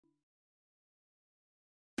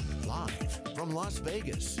from Las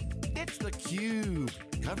Vegas, it's theCUBE,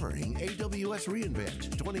 covering AWS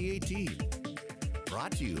reInvent 2018.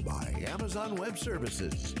 Brought to you by Amazon Web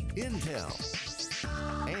Services, Intel,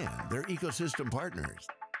 and their ecosystem partners.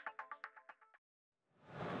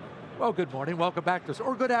 Well, good morning, welcome back to us,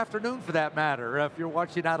 or good afternoon for that matter, if you're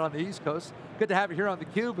watching out on the East Coast. Good to have you here on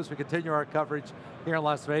theCUBE as we continue our coverage here in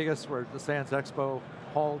Las Vegas. We're at the Sands Expo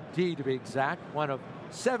Hall D to be exact, one of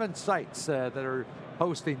 7 sites that are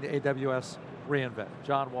hosting the AWS reInvent.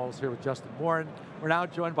 John Wall's here with Justin Warren. We're now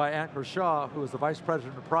joined by Ankur Shah, who is the Vice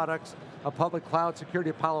President of Products of Public Cloud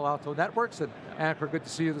Security at Palo Alto Networks. And Ankur, good to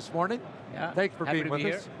see you this morning. Yeah, thanks for being with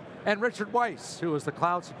us. And Richard Weiss, who is the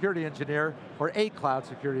Cloud Security Engineer, or a Cloud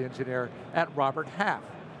Security Engineer at Robert Half.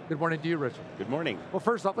 Good morning to you, Richard. Good morning. Well,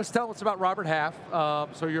 first off, let's tell us about Robert Half.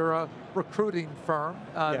 So you're a recruiting firm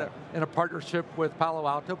in a partnership with Palo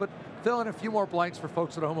Alto, but fill in a few more blanks for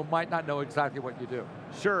folks at home who might not know exactly what you do.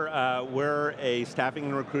 Sure, we're a staffing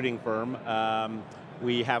and recruiting firm.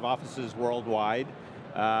 We have offices worldwide.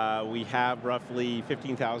 We have roughly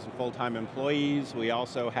 15,000 full-time employees. We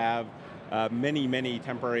also have many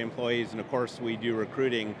temporary employees, and of course we do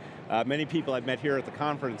recruiting. Many people I've met here at the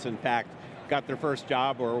conference, in fact, got their first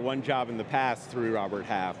job or one job in the past through Robert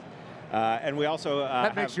Half. And we also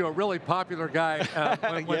that makes you a really popular guy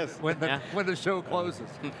when the show closes.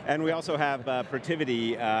 And we also have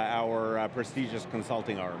Protiviti, our prestigious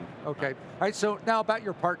consulting arm. Okay, all right, so now about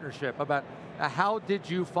your partnership, about how did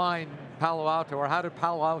you find Palo Alto, or how did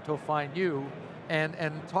Palo Alto find you? And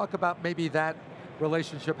talk about maybe that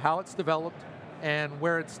relationship, how it's developed, and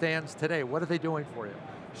where it stands today. What are they doing for you?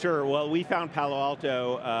 Sure, well, we found Palo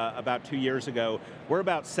Alto about 2 years ago. We're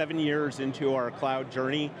about 7 years into our cloud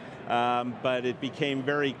journey, but it became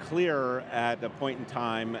very clear at a point in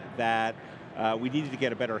time that we needed to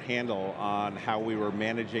get a better handle on how we were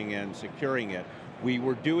managing and securing it. We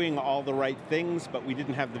were doing all the right things, but we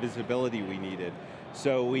didn't have the visibility we needed.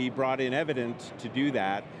 So we brought in Evident to do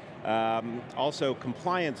that. Also,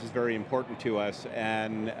 compliance is very important to us,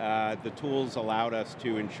 and the tools allowed us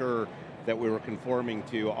to ensure that we were conforming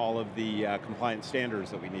to all of the compliance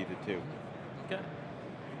standards that we needed to. Okay.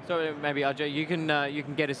 So maybe Ajay, you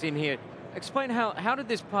can get us in here. Explain how did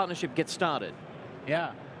this partnership get started?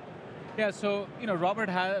 Yeah, so Robert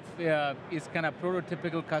Half is kind of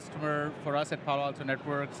prototypical customer for us at Palo Alto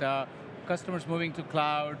Networks. Customers moving to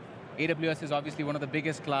cloud. AWS is obviously one of the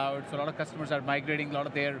biggest clouds, so a lot of customers are migrating a lot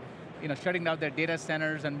of their, shutting down their data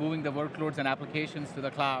centers and moving the workloads and applications to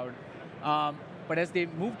the cloud. But as they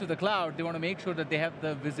move to the cloud, they want to make sure that they have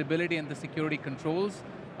the visibility and the security controls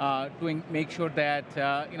to make sure that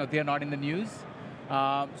they're not in the news.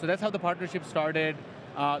 So that's how the partnership started.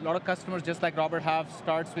 A lot of customers, just like Robert Half,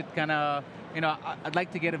 starts with kind of, I'd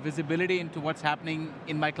like to get a visibility into what's happening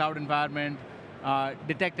in my cloud environment,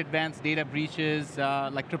 detect advanced data breaches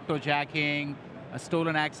like cryptojacking,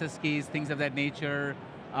 stolen access keys, things of that nature.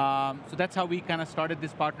 So that's how we kind of started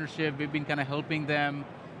this partnership. We've been kind of helping them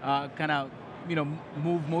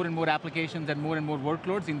move more and more applications and more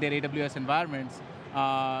workloads in their AWS environments.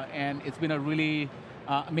 And it's been a really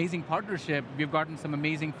amazing partnership. We've gotten some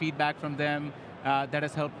amazing feedback from them that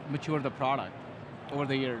has helped mature the product over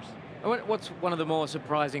the years. What's one of the more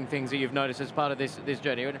surprising things that you've noticed as part of this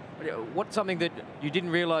journey? What's something that you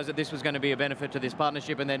didn't realize that this was going to be a benefit to this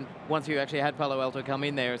partnership, and then once you actually had Palo Alto come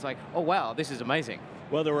in there, it's like, oh wow, this is amazing.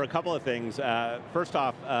 Well, there were a couple of things. First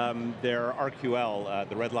off, their RQL,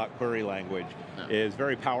 the Red Lock query language, is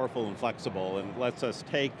very powerful and flexible and lets us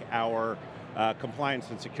take our compliance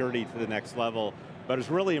and security to the next level. But I was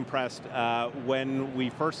really impressed when we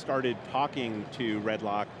first started talking to Red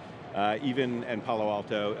Lock, and Palo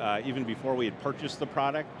Alto, even before we had purchased the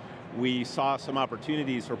product, we saw some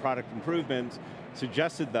opportunities for product improvements,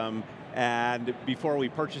 suggested them, and before we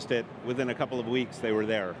purchased it, within a couple of weeks, they were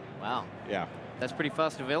there. Wow. Yeah. That's pretty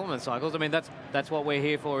fast development cycles. I mean, that's what we're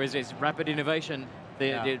here for, is rapid innovation.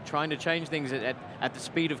 They're trying to change things at the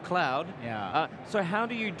speed of cloud. Yeah. So how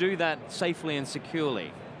do you do that safely and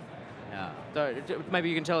securely? Yeah. So maybe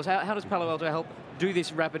you can tell us, how does Palo Alto help do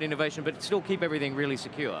this rapid innovation, but still keep everything really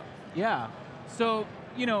secure? Yeah, so,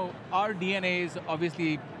 our DNA is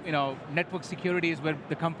obviously, network security is where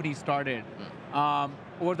the company started.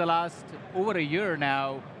 Over a year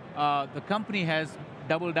now, the company has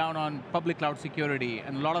doubled down on public cloud security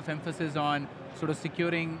and a lot of emphasis on sort of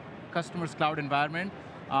securing customers' cloud environment,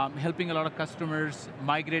 helping a lot of customers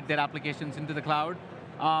migrate their applications into the cloud.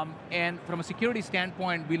 And from a security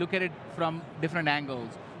standpoint, we look at it from different angles.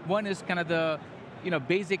 One is kind of the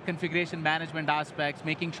basic configuration management aspects,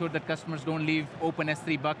 making sure that customers don't leave open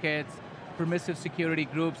S3 buckets, permissive security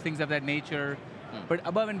groups, things of that nature. But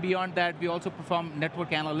above and beyond that, we also perform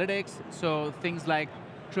network analytics, so things like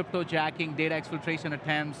crypto jacking, data exfiltration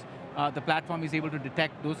attempts. The platform is able to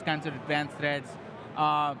detect those kinds of advanced threats.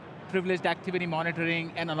 Privileged activity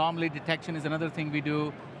monitoring and anomaly detection is another thing we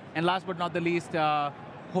do. And last but not the least,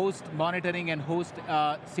 host monitoring and host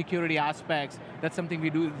security aspects. That's something we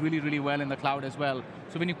do really, really well in the cloud as well.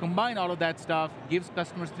 So when you combine all of that stuff, gives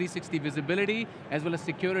customers 360 visibility as well as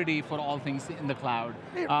security for all things in the cloud.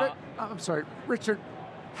 Hey, I'm sorry, Richard,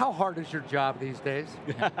 how hard is your job these days?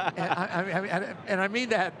 and I mean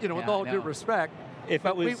that, with all due respect.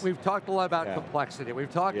 We've talked a lot about complexity.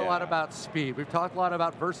 We've talked a lot about speed. We've talked a lot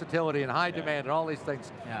about versatility and high demand and all these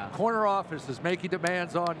things. Corner office is making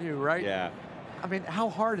demands on you, right? Yeah. I mean,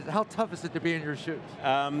 how tough is it to be in your shoes?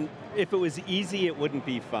 If it was easy, it wouldn't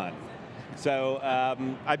be fun. So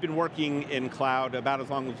I've been working in cloud about as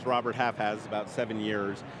long as Robert Half has, about 7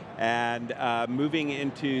 years. And moving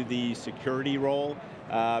into the security role,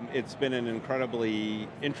 it's been an incredibly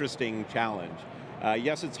interesting challenge.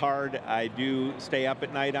 Yes, it's hard. I do stay up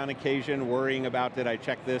at night on occasion worrying about, did I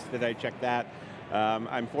check this, did I check that?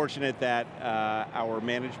 I'm fortunate that our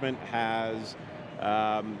management has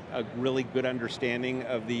a really good understanding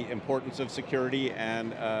of the importance of security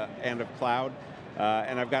and of cloud.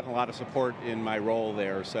 And I've gotten a lot of support in my role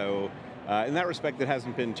there, so in that respect it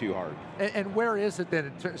hasn't been too hard. And where is it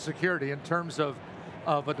then in security in terms of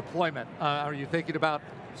a deployment? Are you thinking about,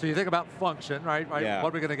 so you think about function, right? Yeah. What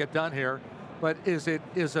are we going to get done here? But is it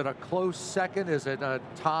a close second? Is it a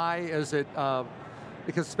tie? Is it,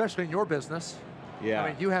 because especially in your business, I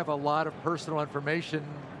mean, you have a lot of personal information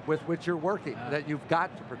with which you're working that you've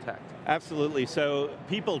got to protect. Absolutely, so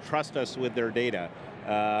people trust us with their data.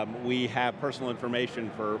 We have personal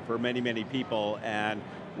information for many, many people, and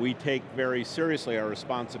we take very seriously our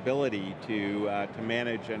responsibility to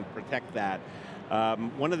manage and protect that.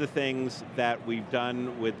 One of the things that we've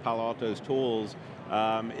done with Palo Alto's tools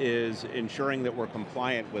is ensuring that we're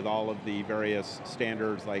compliant with all of the various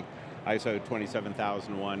standards like ISO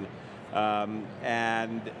 27001.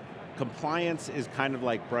 And compliance is kind of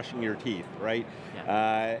like brushing your teeth, right?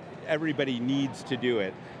 Yeah. Everybody needs to do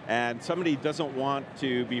it. And somebody doesn't want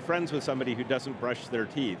to be friends with somebody who doesn't brush their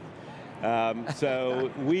teeth. So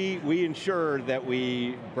we ensure that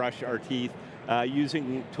we brush our teeth.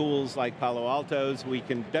 Using tools like Palo Alto's, we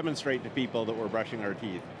can demonstrate to people that we're brushing our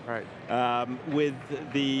teeth. Right. With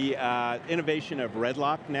the innovation of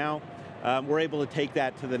Redlock now, we're able to take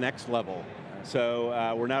that to the next level.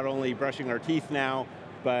 So we're not only brushing our teeth now,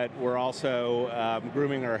 but we're also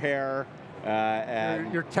grooming our hair.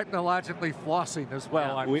 And you're technologically flossing as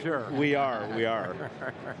well, I'm sure. We are.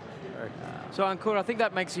 So Ankur, I think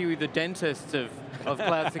that makes you the dentist of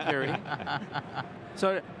cloud security.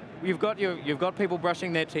 So you've got people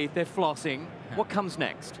brushing their teeth, they're flossing. What comes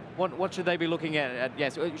next? What should they be looking at?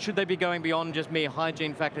 Yes, should they be going beyond just mere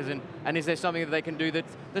hygiene factors, and is there something that they can do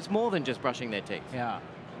that's more than just brushing their teeth?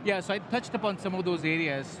 Yeah, so I touched upon some of those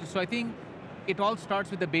areas. So I think it all starts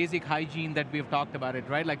with the basic hygiene that we've talked about it,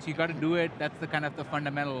 right? Like, so you got to do it, that's the kind of the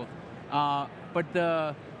fundamental. But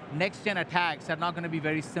the next gen attacks are not going to be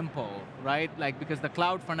very simple, right? Like, because the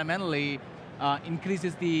cloud fundamentally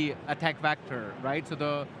increases the attack vector, right? So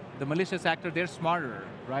the malicious actor, they're smarter,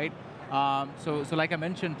 right? So like I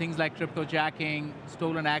mentioned, things like crypto jacking,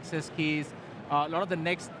 stolen access keys, a lot of the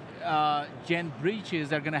next gen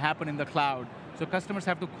breaches are going to happen in the cloud. So customers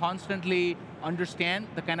have to constantly understand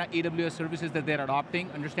the kind of AWS services that they're adopting,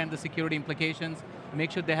 understand the security implications, make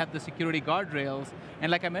sure they have the security guardrails.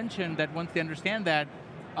 And like I mentioned, that once they understand that,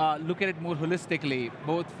 look at it more holistically,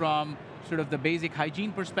 both from sort of the basic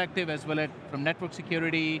hygiene perspective as well as from network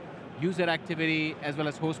security, user activity, as well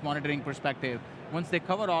as host monitoring perspective. Once they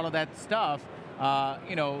cover all of that stuff,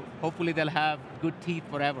 hopefully they'll have good teeth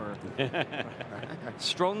forever.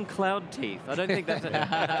 Strong cloud teeth. I don't think that's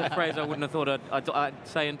a phrase I wouldn't have thought I'd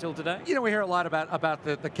say until today. We hear a lot about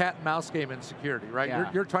the cat and mouse game in security, right? Yeah.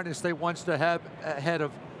 You're trying to stay one step ahead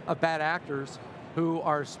of bad actors who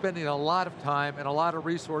are spending a lot of time and a lot of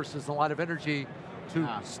resources and a lot of energy to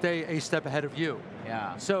stay a step ahead of you.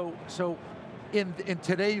 Yeah. So in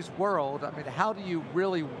today's world, I mean, how do you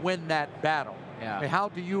really win that battle? Yeah. I mean, how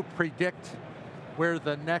do you predict where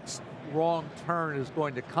the next wrong turn is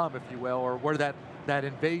going to come, if you will, or where that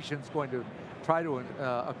invasion is going to try to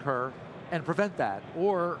occur and prevent that?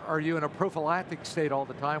 Or are you in a prophylactic state all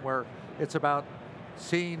the time where it's about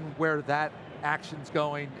seeing where that action's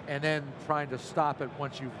going and then trying to stop it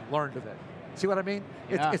once you've learned of it? See what I mean?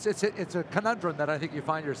 Yeah. It's a conundrum that I think you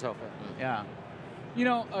find yourself in. Yeah.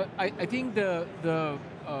 I think the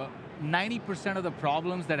 90% of the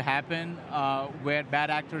problems that happen where bad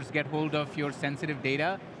actors get hold of your sensitive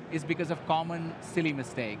data is because of common silly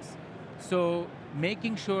mistakes. So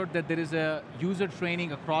making sure that there is a user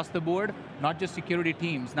training across the board, not just security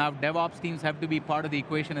teams. Now DevOps teams have to be part of the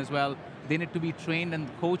equation as well. They need to be trained and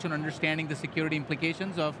coached on understanding the security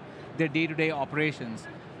implications of their day-to-day operations.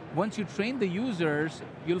 Once you train the users,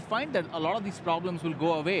 you'll find that a lot of these problems will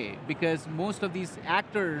go away because most of these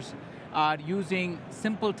actors are using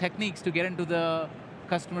simple techniques to get into the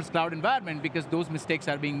customer's cloud environment because those mistakes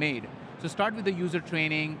are being made. So start with the user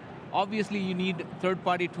training. Obviously you need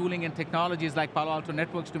third-party tooling and technologies like Palo Alto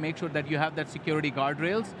Networks to make sure that you have that security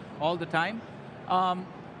guardrails all the time.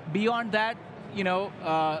 Beyond that,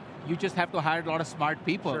 you just have to hire a lot of smart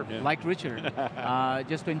people, Sure. like Richard,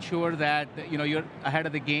 just to ensure that you're ahead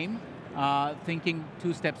of the game, thinking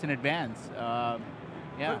 2 steps in advance.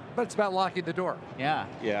 Yeah. But it's about locking the door. Yeah.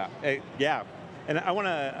 Yeah, yeah. And I want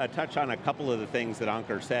to touch on a couple of the things that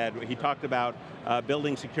Ankur said. He talked about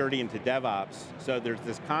building security into DevOps. So there's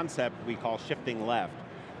this concept we call shifting left,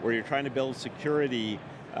 where you're trying to build security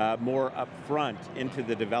more upfront into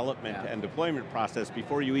the development and deployment process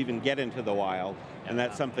before you even get into the wild, and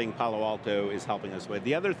that's something Palo Alto is helping us with.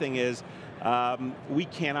 The other thing is, we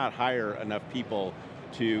cannot hire enough people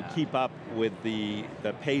to keep up with the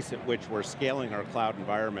pace at which we're scaling our cloud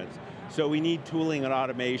environments. So we need tooling and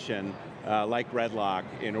automation like Redlock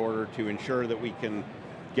in order to ensure that we can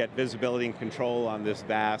get visibility and control on this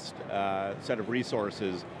vast set of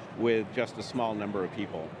resources with just a small number of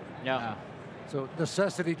people. Yeah. So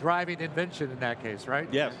necessity driving invention in that case, right?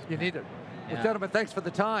 Yes. You need it. Yeah. Well, gentlemen, thanks for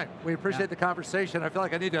the time. We appreciate the conversation. I feel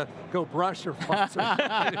like I need to go brush or floss or something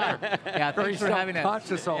here. Yeah, Very thanks for having us.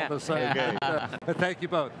 conscious all of a sudden. Okay. But thank you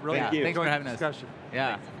both. Really Thank you. Thanks for enjoyed having the us. discussion.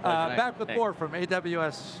 Yeah. Back with more from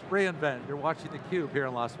AWS reInvent. You're watching theCUBE here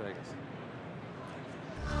in Las Vegas.